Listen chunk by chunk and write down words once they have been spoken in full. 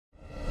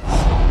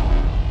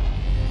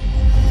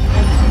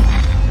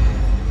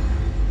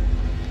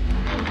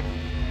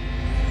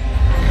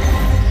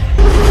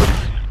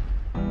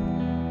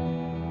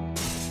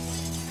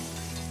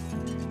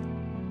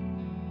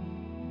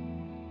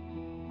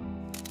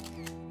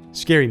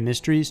Scary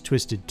Mysteries,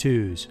 Twisted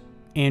Twos,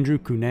 Andrew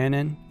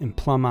Cunanan and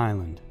Plum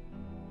Island.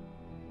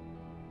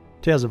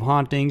 Tales of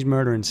hauntings,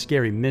 murder, and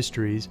scary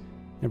mysteries.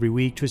 Every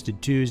week,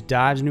 Twisted Twos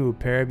dives into a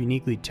pair of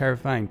uniquely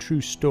terrifying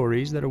true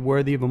stories that are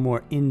worthy of a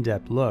more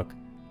in-depth look.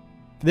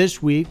 For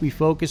this week, we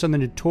focus on the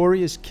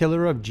notorious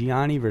killer of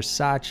Gianni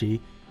Versace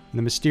and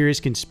the mysterious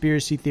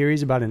conspiracy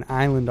theories about an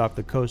island off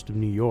the coast of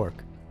New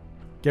York.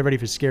 Get ready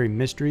for Scary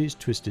Mysteries,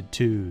 Twisted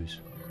Twos.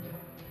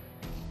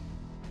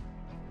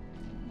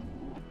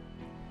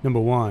 Number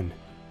 1.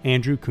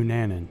 Andrew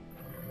Cunanan.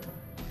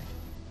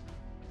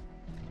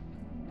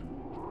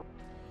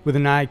 With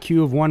an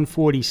IQ of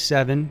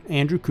 147,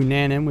 Andrew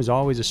Cunanan was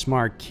always a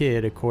smart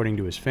kid according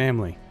to his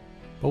family.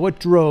 But what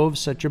drove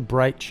such a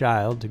bright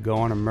child to go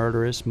on a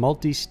murderous,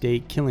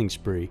 multi-state killing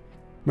spree,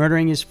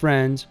 murdering his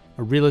friends,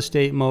 a real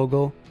estate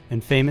mogul,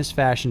 and famous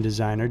fashion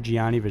designer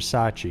Gianni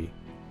Versace?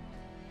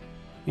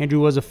 Andrew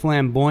was a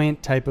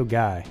flamboyant type of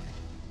guy.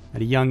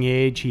 At a young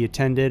age, he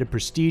attended a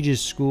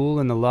prestigious school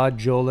in the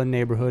Jolla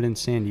neighborhood in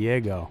San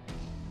Diego.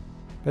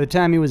 By the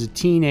time he was a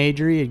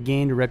teenager, he had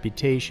gained a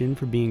reputation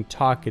for being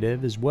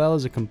talkative as well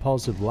as a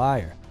compulsive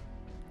liar.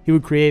 He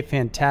would create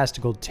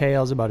fantastical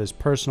tales about his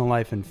personal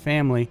life and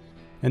family,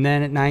 and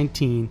then at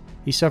 19,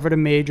 he suffered a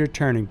major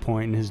turning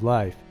point in his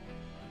life.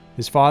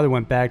 His father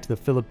went back to the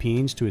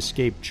Philippines to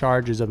escape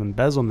charges of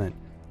embezzlement,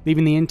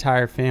 leaving the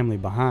entire family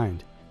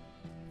behind.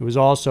 It was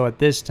also at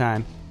this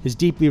time his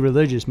deeply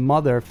religious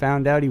mother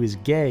found out he was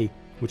gay,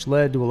 which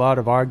led to a lot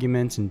of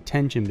arguments and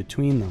tension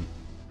between them.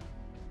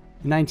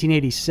 In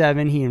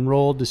 1987, he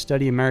enrolled to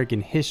study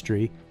American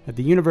history at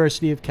the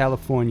University of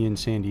California in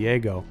San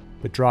Diego,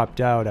 but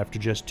dropped out after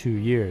just 2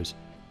 years.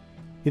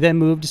 He then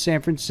moved to San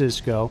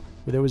Francisco,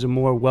 where there was a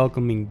more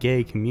welcoming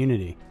gay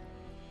community.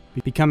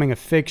 Becoming a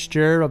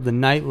fixture of the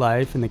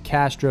nightlife in the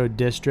Castro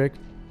district,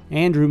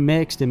 Andrew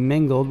mixed and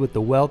mingled with the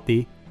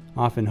wealthy,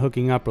 often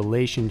hooking up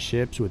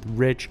relationships with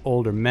rich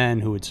older men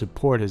who would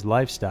support his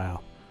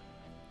lifestyle.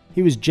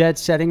 He was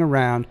jet-setting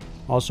around,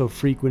 also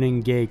frequenting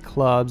gay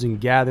clubs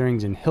and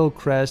gatherings in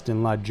Hillcrest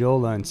and La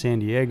Jolla in San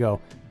Diego,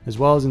 as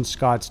well as in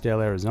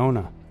Scottsdale,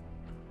 Arizona.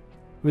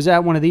 It was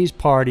at one of these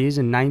parties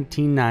in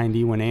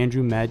 1990 when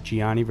Andrew met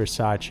Gianni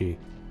Versace.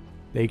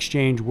 They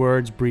exchanged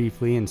words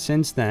briefly, and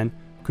since then,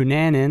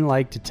 Cunanan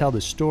liked to tell the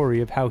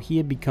story of how he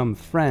had become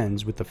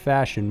friends with the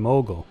fashion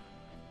mogul.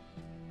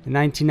 In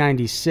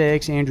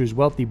 1996, Andrew's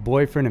wealthy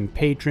boyfriend and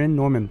patron,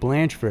 Norman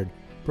Blanchford,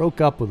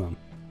 broke up with him.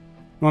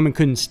 Norman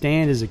couldn't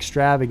stand his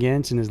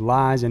extravagance and his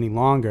lies any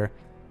longer,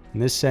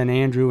 and this sent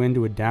Andrew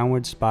into a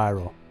downward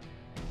spiral.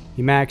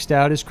 He maxed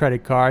out his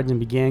credit cards and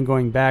began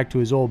going back to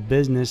his old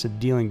business of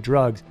dealing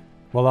drugs,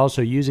 while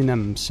also using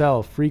them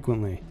himself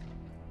frequently.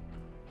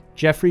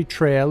 Jeffrey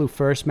Trail, who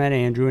first met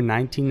Andrew in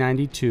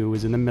 1992,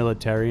 was in the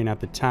military and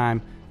at the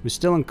time was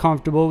still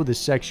uncomfortable with his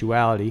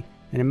sexuality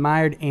and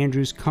admired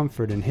Andrew's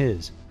comfort in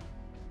his.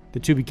 The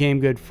two became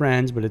good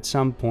friends, but at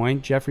some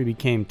point, Jeffrey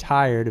became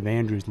tired of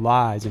Andrew's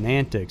lies and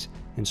antics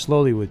and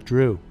slowly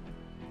withdrew.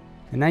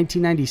 In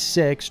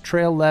 1996,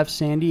 Trail left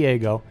San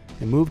Diego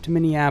and moved to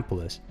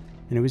Minneapolis,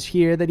 and it was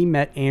here that he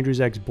met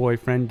Andrew's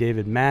ex-boyfriend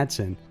David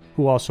Madsen,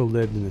 who also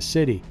lived in the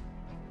city.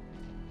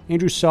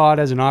 Andrew saw it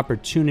as an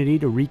opportunity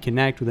to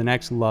reconnect with an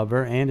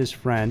ex-lover and his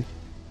friend,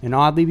 and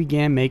oddly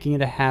began making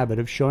it a habit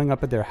of showing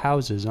up at their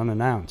houses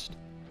unannounced.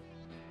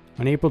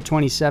 On April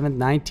 27,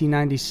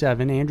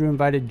 1997, Andrew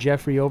invited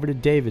Jeffrey over to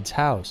David's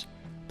house,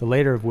 the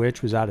later of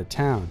which was out of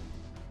town.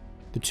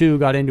 The two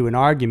got into an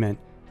argument,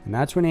 and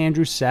that's when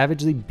Andrew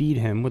savagely beat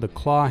him with a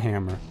claw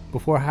hammer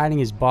before hiding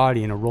his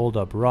body in a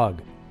rolled-up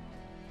rug.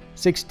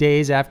 6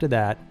 days after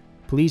that,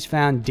 police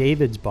found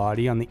David's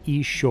body on the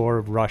east shore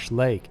of Rush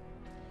Lake.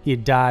 He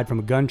had died from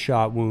a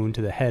gunshot wound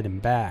to the head and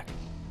back.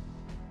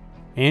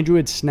 Andrew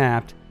had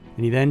snapped,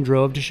 and he then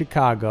drove to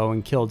Chicago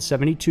and killed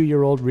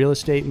 72-year-old real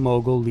estate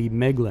mogul Lee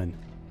Miglin.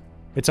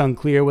 It's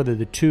unclear whether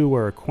the two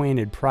were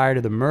acquainted prior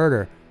to the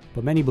murder,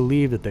 but many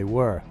believe that they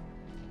were.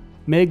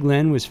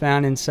 Miglin was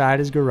found inside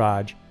his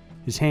garage.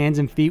 His hands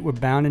and feet were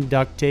bound in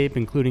duct tape,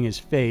 including his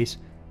face,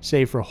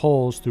 save for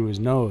holes through his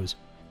nose.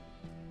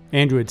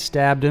 Andrew had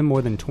stabbed him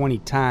more than 20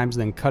 times,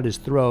 then cut his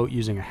throat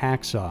using a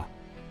hacksaw.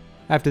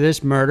 After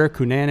this murder,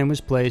 Cunanan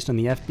was placed on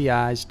the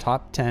FBI's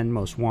top 10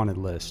 most wanted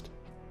list.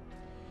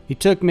 He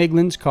took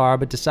Miglin's car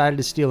but decided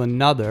to steal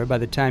another by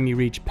the time he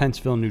reached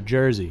Pennsville, New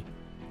Jersey.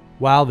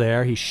 While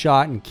there, he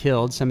shot and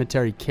killed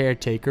cemetery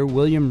caretaker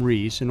William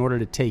Reese in order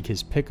to take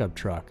his pickup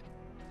truck.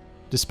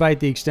 Despite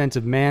the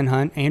extensive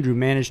manhunt, Andrew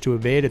managed to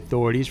evade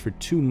authorities for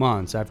 2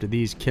 months after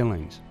these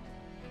killings.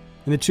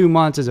 In the 2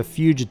 months as a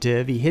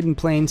fugitive, he hid in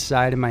plain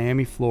sight in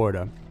Miami,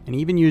 Florida, and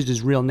he even used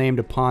his real name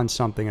to pawn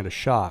something at a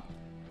shop.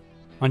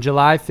 On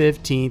July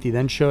 15th, he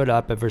then showed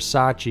up at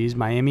Versace's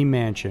Miami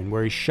mansion,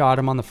 where he shot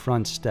him on the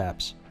front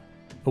steps.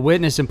 A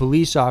witness and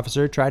police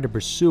officer tried to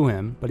pursue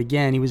him, but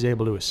again he was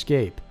able to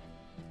escape.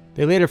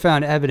 They later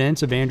found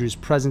evidence of Andrew's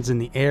presence in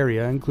the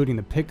area, including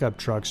the pickup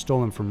truck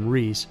stolen from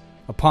Reese,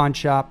 a pawn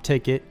shop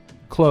ticket,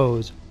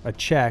 clothes, a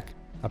check,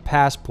 a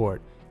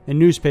passport, and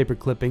newspaper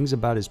clippings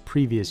about his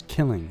previous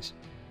killings.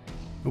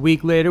 A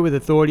week later, with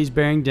authorities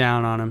bearing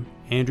down on him,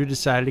 Andrew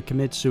decided to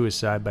commit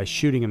suicide by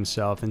shooting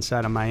himself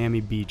inside a Miami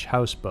Beach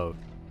houseboat.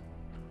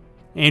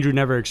 Andrew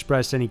never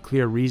expressed any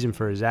clear reason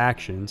for his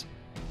actions.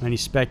 Many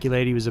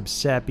speculate he was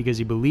upset because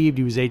he believed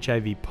he was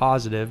HIV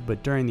positive,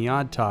 but during the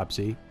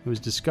autopsy, it was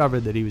discovered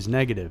that he was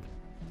negative.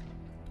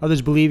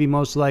 Others believe he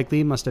most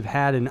likely must have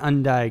had an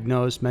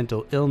undiagnosed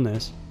mental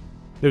illness.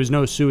 There was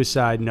no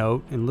suicide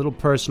note and little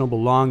personal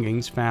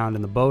belongings found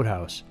in the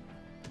boathouse.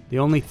 The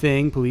only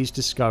thing police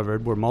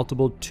discovered were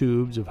multiple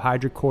tubes of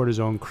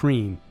hydrocortisone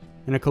cream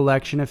and a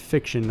collection of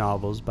fiction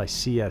novels by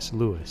C.S.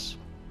 Lewis.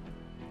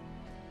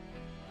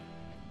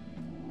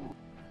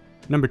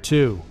 Number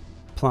 2.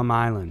 Plum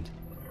Island.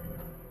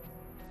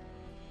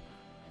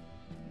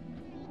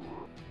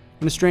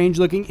 When a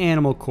strange-looking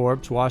animal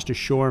corpse washed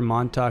ashore in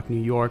Montauk,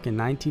 New York in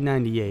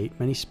 1998,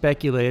 many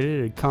speculated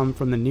it had come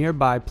from the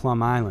nearby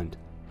Plum Island.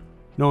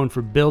 Known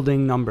for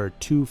building number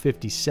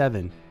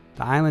 257,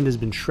 the island has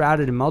been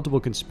shrouded in multiple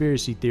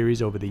conspiracy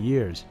theories over the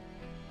years.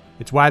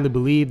 It's widely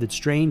believed that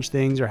strange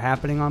things are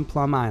happening on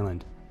Plum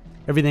Island.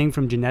 Everything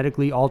from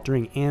genetically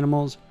altering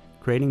animals,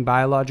 creating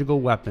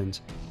biological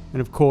weapons, and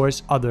of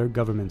course other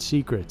government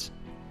secrets.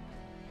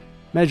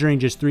 Measuring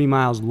just 3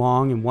 miles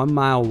long and 1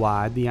 mile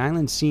wide, the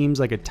island seems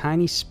like a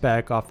tiny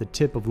speck off the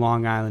tip of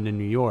Long Island in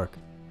New York.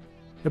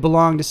 It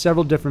belonged to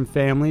several different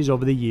families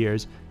over the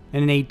years,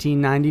 and in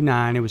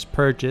 1899 it was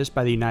purchased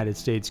by the United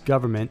States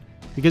government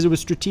because it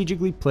was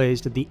strategically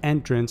placed at the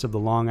entrance of the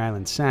Long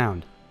Island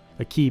Sound,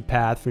 a key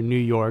path for New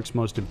York's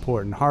most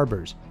important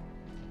harbors.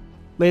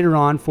 Later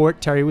on,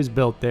 Fort Terry was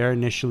built there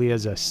initially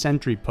as a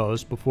sentry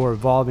post before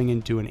evolving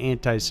into an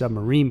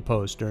anti-submarine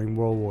post during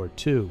World War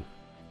II.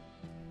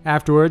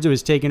 Afterwards, it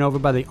was taken over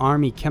by the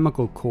Army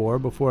Chemical Corps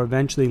before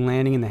eventually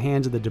landing in the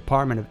hands of the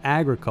Department of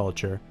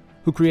Agriculture,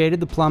 who created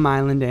the Plum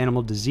Island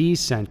Animal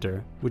Disease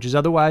Center, which is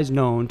otherwise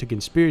known to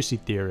conspiracy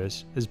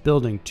theorists as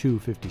Building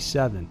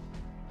 257.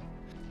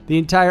 The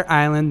entire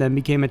island then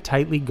became a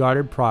tightly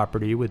guarded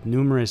property with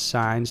numerous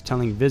signs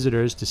telling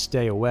visitors to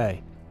stay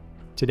away.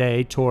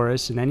 Today,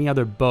 tourists and any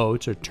other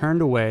boats are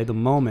turned away the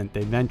moment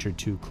they venture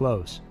too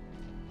close.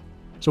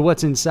 So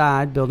what's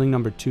inside Building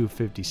number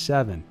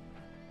 257?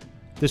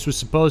 This was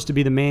supposed to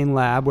be the main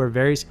lab where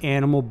various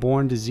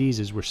animal-borne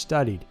diseases were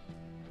studied.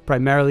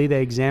 Primarily,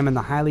 they examined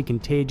the highly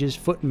contagious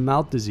foot and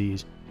mouth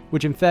disease,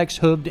 which infects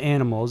hooved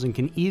animals and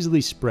can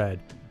easily spread,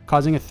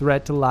 causing a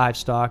threat to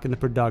livestock and the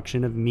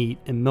production of meat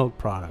and milk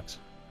products.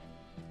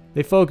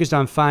 They focused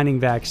on finding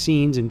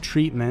vaccines and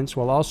treatments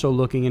while also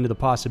looking into the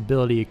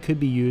possibility it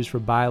could be used for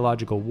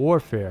biological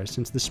warfare,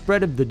 since the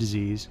spread of the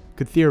disease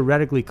could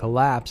theoretically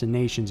collapse a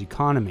nation's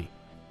economy.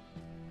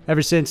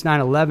 Ever since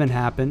 9/11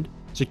 happened,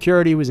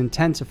 security was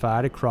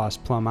intensified across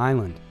Plum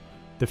Island,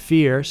 the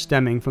fear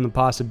stemming from the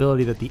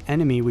possibility that the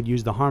enemy would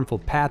use the harmful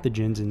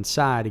pathogens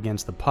inside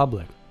against the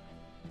public.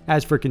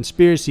 As for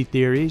conspiracy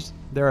theories,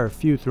 there are a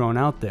few thrown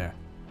out there.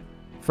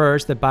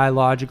 First, that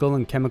biological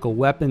and chemical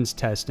weapons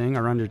testing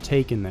are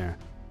undertaken there.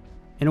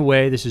 In a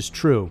way, this is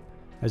true.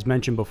 As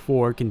mentioned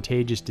before,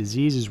 contagious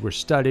diseases were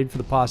studied for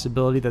the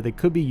possibility that they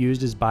could be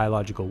used as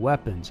biological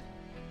weapons.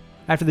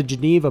 After the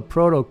Geneva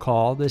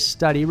Protocol, this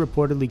study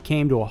reportedly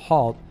came to a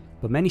halt,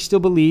 but many still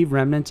believe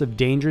remnants of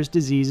dangerous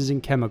diseases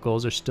and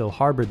chemicals are still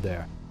harbored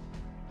there.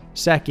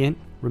 Second,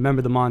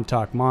 remember the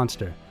Montauk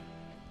Monster.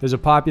 There's a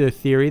popular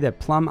theory that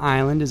Plum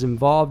Island is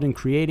involved in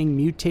creating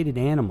mutated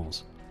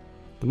animals.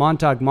 The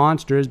Montauk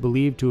Monster is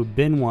believed to have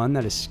been one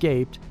that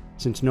escaped,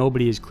 since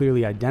nobody has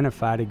clearly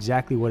identified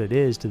exactly what it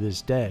is to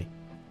this day.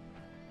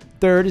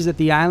 Third is that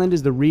the island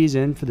is the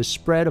reason for the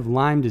spread of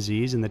Lyme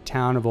disease in the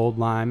town of Old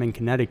Lyme in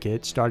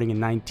Connecticut starting in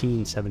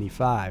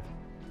 1975.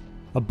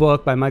 A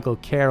book by Michael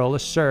Carroll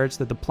asserts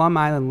that the Plum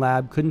Island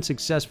lab couldn't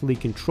successfully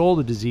control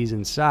the disease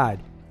inside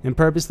and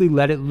purposely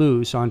let it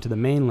loose onto the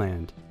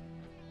mainland.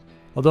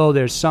 Although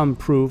there's some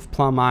proof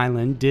Plum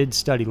Island did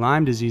study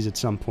Lyme disease at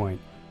some point,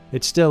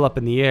 it's still up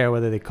in the air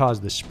whether they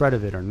caused the spread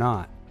of it or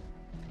not.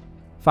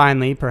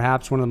 Finally,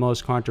 perhaps one of the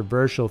most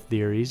controversial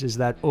theories is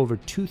that over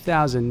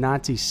 2,000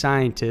 Nazi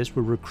scientists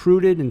were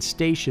recruited and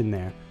stationed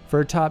there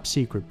for a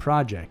top-secret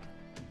project.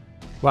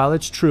 While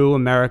it's true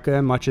America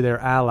and much of their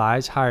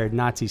allies hired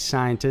Nazi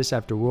scientists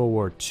after World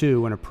War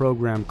II in a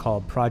program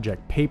called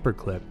Project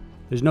Paperclip,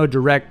 there's no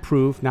direct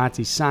proof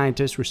Nazi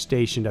scientists were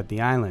stationed at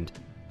the island,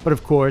 but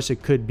of course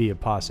it could be a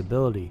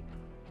possibility.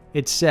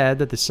 It's said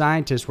that the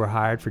scientists were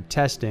hired for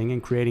testing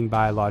and creating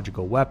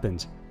biological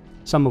weapons,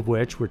 some of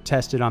which were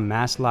tested on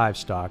mass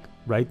livestock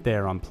right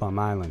there on Plum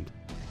Island.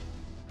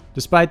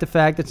 Despite the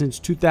fact that since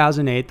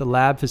 2008 the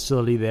lab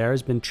facility there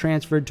has been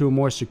transferred to a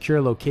more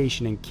secure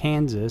location in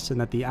Kansas and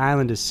that the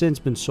island has since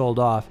been sold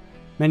off,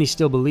 many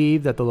still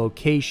believe that the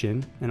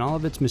location and all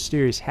of its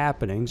mysterious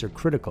happenings are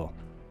critical.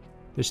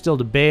 There's still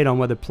debate on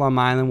whether Plum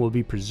Island will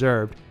be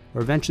preserved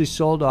or eventually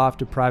sold off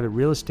to private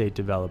real estate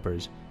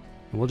developers,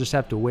 and we'll just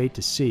have to wait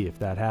to see if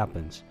that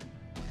happens.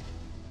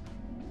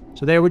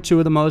 So there were two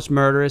of the most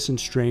murderous and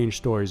strange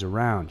stories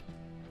around.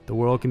 The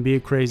world can be a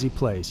crazy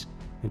place,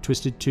 and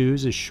Twisted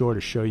Twos is sure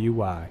to show you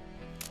why.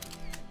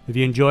 If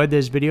you enjoyed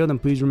this video, then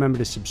please remember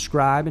to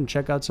subscribe and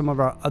check out some of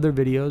our other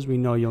videos we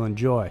know you'll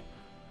enjoy.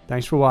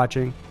 Thanks for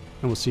watching,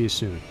 and we'll see you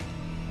soon.